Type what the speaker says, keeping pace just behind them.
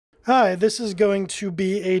Hi, this is going to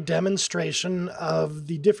be a demonstration of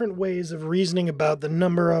the different ways of reasoning about the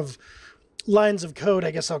number of lines of code,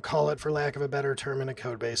 I guess I'll call it for lack of a better term, in a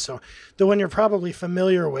code base. So the one you're probably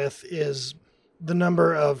familiar with is the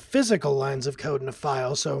number of physical lines of code in a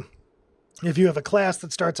file. So if you have a class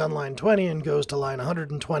that starts on line 20 and goes to line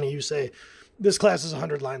 120, you say, this class is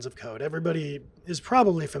 100 lines of code. Everybody is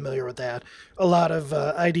probably familiar with that. A lot of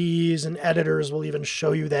IDEs and editors will even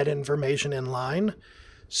show you that information in line.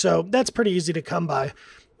 So that's pretty easy to come by.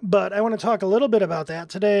 But I want to talk a little bit about that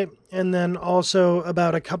today, and then also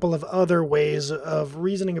about a couple of other ways of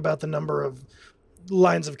reasoning about the number of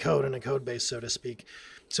lines of code in a code base, so to speak.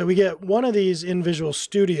 So we get one of these in Visual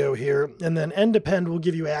Studio here, and then NDepend will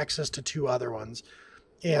give you access to two other ones.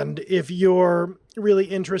 And if you're really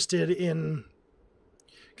interested in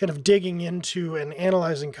kind of digging into and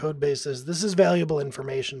analyzing code bases, this is valuable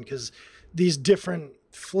information because these different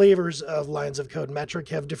flavors of lines of code metric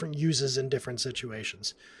have different uses in different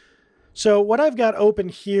situations. So what I've got open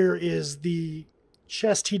here is the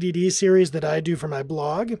chess TDD series that I do for my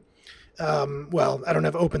blog. Well, I don't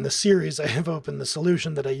have open the series. I have open the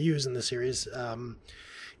solution that I use in the series.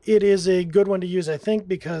 It is a good one to use, I think,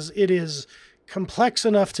 because it is complex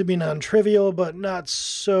enough to be non-trivial, but not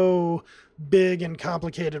so big and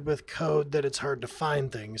complicated with code that it's hard to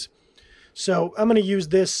find things. So I'm going to use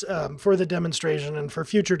this for the demonstration and for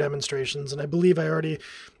future demonstrations. And I believe I already,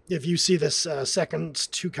 if you see this seconds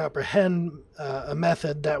to comprehend a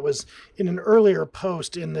method that was in an earlier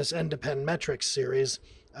post in this NDepend metrics series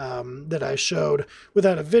that I showed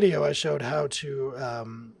without a video, I showed how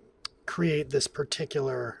to create this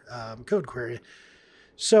particular code query.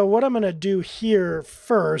 So what I'm going to do here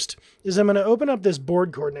first is I'm going to open up this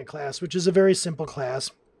board coordinate class, which is a very simple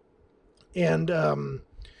class. And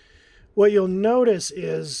what you'll notice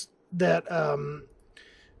is that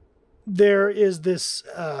there is this,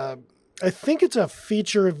 I think it's a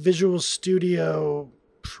feature of Visual Studio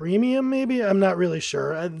Premium, maybe? I'm not really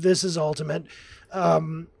sure. This is Ultimate.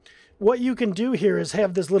 What you can do here is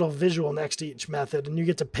have this little visual next to each method, and you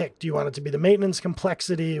get to pick. Do you want it to be the maintenance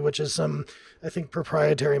complexity, which is some, I think,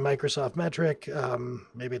 proprietary Microsoft metric.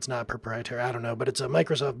 Maybe it's not proprietary, I don't know, but it's a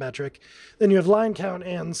Microsoft metric. Then you have line count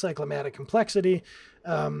and cyclomatic complexity.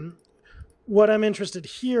 What I'm interested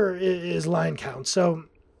here is line count. So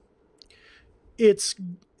it's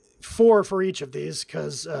 4 for each of these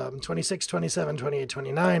because 26, 27, 28,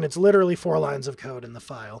 29, it's literally 4 lines of code in the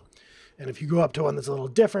file. And if you go up to one that's a little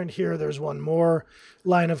different here, there's one more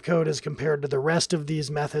line of code as compared to the rest of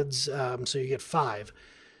these methods, so you get 5.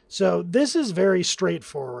 So this is very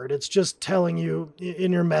straightforward. It's just telling you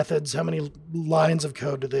in your methods how many lines of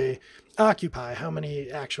code do they occupy, how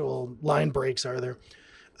many actual line breaks are there.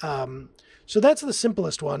 So that's the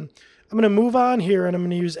simplest one. I'm going to move on here, and I'm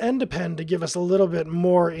going to use NDepend to give us a little bit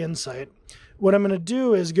more insight. What I'm going to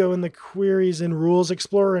do is go in the Queries and Rules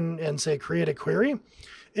Explorer and say Create a Query.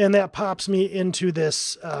 And that pops me into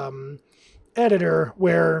this editor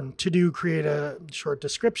where to do create a short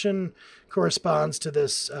description corresponds to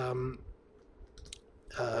this name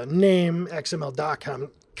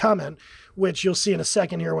XML.com comment, which you'll see in a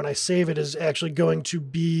second here when I save it is actually going to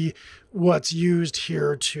be what's used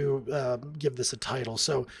here to give this a title.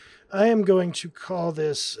 So I am going to call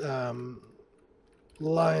this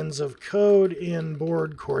lines of code in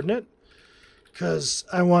board coordinate, because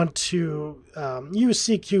I want to use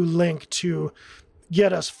CQ-Link to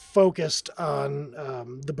get us focused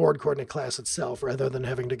on the board coordinate class itself rather than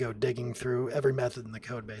having to go digging through every method in the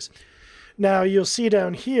code base. Now you'll see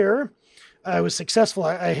down here, I was successful.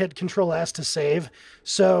 I hit Control-S to save.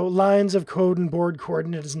 So lines of code and board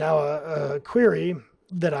coordinate is now a query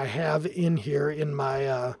that I have in here in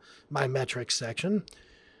my, my metrics section.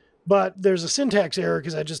 But there's a syntax error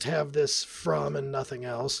because I just have this from and nothing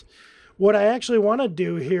else. What I actually want to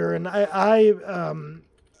do here, and I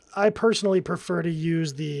personally prefer to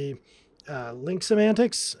use the link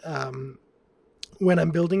semantics when I'm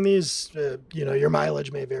building these. You know, your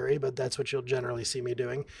mileage may vary, but that's what you'll generally see me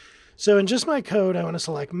doing. So in just my code, I want to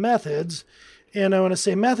select methods, and I want to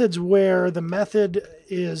say methods where the method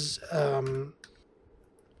is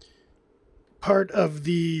part of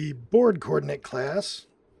the board coordinate class.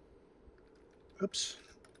 Oops,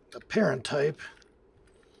 the parent type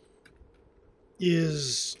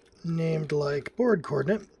is named like board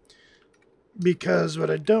coordinate, because what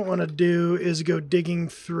I don't want to do is go digging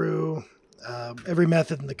through every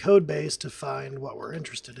method in the code base to find what we're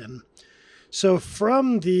interested in. So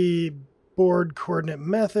from the board coordinate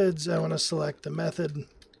methods, I want to select the method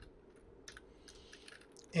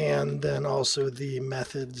and then also the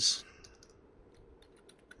method's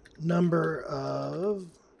number of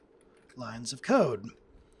lines of code.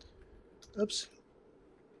 Oops.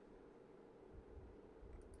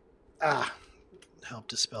 Help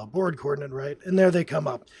to spell board coordinate right. And there they come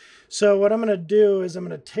up. So what I'm going to do is I'm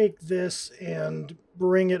going to take this and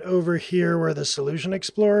bring it over here where the Solution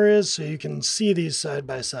Explorer is so you can see these side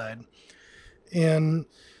by side. And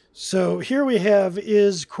so here we have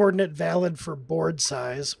is coordinate valid for board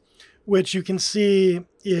size, which you can see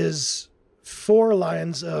is 4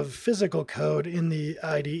 lines of physical code in the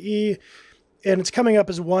IDE, and it's coming up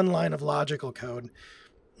as 1 line of logical code.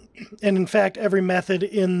 And in fact, every method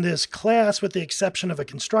in this class, with the exception of a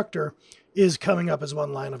constructor, is coming up as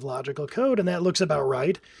 1 line of logical code, and that looks about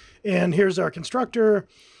right. And here's our constructor,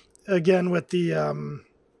 again, with the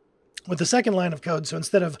second line of code. So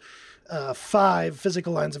instead of 5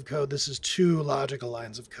 physical lines of code, this is 2 logical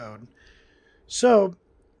lines of code. So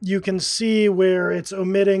you can see where it's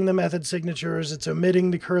omitting the method signatures, it's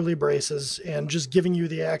omitting the curly braces, and just giving you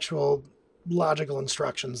the actual logical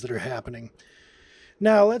instructions that are happening.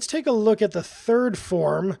 Now let's take a look at the third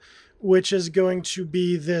form, which is going to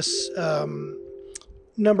be this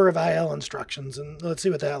number of IL instructions, and let's see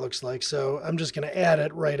what that looks like. So I'm just going to add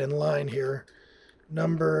it right in line here.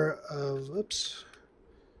 Number of, oops,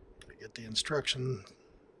 get the instruction,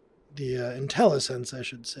 the IntelliSense, I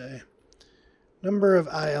should say. Number of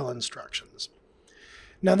IL instructions.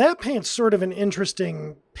 Now that paints sort of an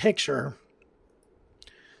interesting picture.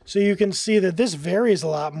 So you can see that this varies a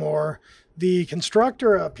lot more. The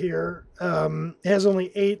constructor up here has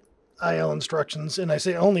only 8 IL instructions, and I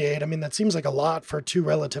say only 8. I mean, that seems like a lot for 2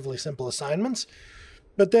 relatively simple assignments.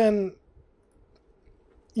 But then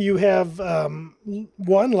you have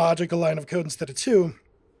 1 logical line of code instead of 2,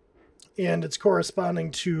 and it's corresponding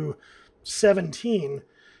to 17.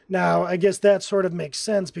 Now, I guess that sort of makes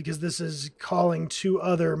sense because this is calling 2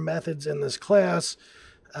 other methods in this class.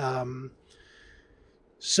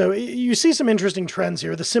 So you see some interesting trends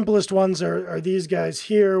here. The simplest ones are these guys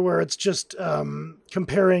here, where it's just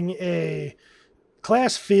comparing a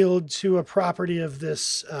class field to a property of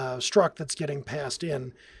this struct that's getting passed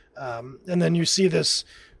in. And then you see this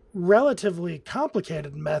relatively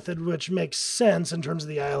complicated method, which makes sense in terms of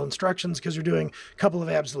the IL instructions, because you're doing a couple of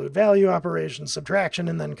absolute value operations, subtraction,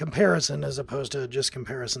 and then comparison, as opposed to just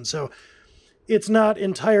comparison. So it's not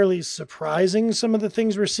entirely surprising, some of the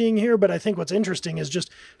things we're seeing here, but I think what's interesting is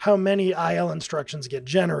just how many IL instructions get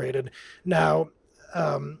generated. Now,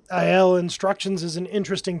 IL instructions is an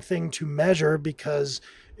interesting thing to measure because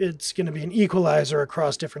it's going to be an equalizer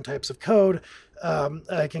across different types of code.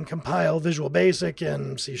 I can compile Visual Basic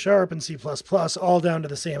and C# and C++ all down to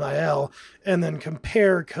the same IL, and then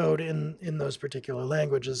compare code in those particular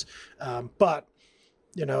languages. But,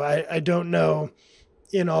 you know, I don't know.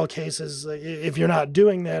 In all cases, if you're not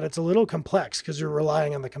doing that, it's a little complex because you're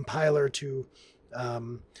relying on the compiler to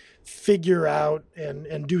figure out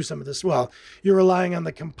and do some of this. Well, you're relying on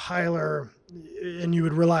the compiler, and you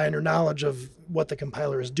would rely on your knowledge of what the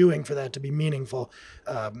compiler is doing for that to be meaningful,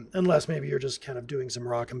 unless maybe you're just kind of doing some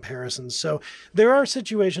raw comparisons. So there are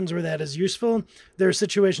situations where that is useful. There are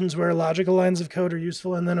situations where logical lines of code are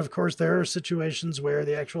useful. And then, of course, there are situations where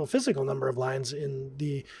the actual physical number of lines in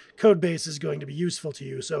the code base is going to be useful to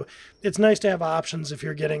you. So it's nice to have options if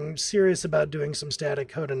you're getting serious about doing some static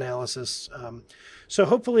code analysis. So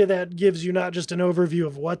hopefully that gives you not just an overview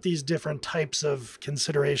of what these different types of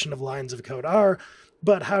consideration of lines of code are,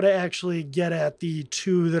 but how to actually get at the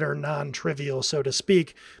 2 that are non-trivial, so to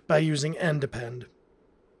speak, by using NDepend.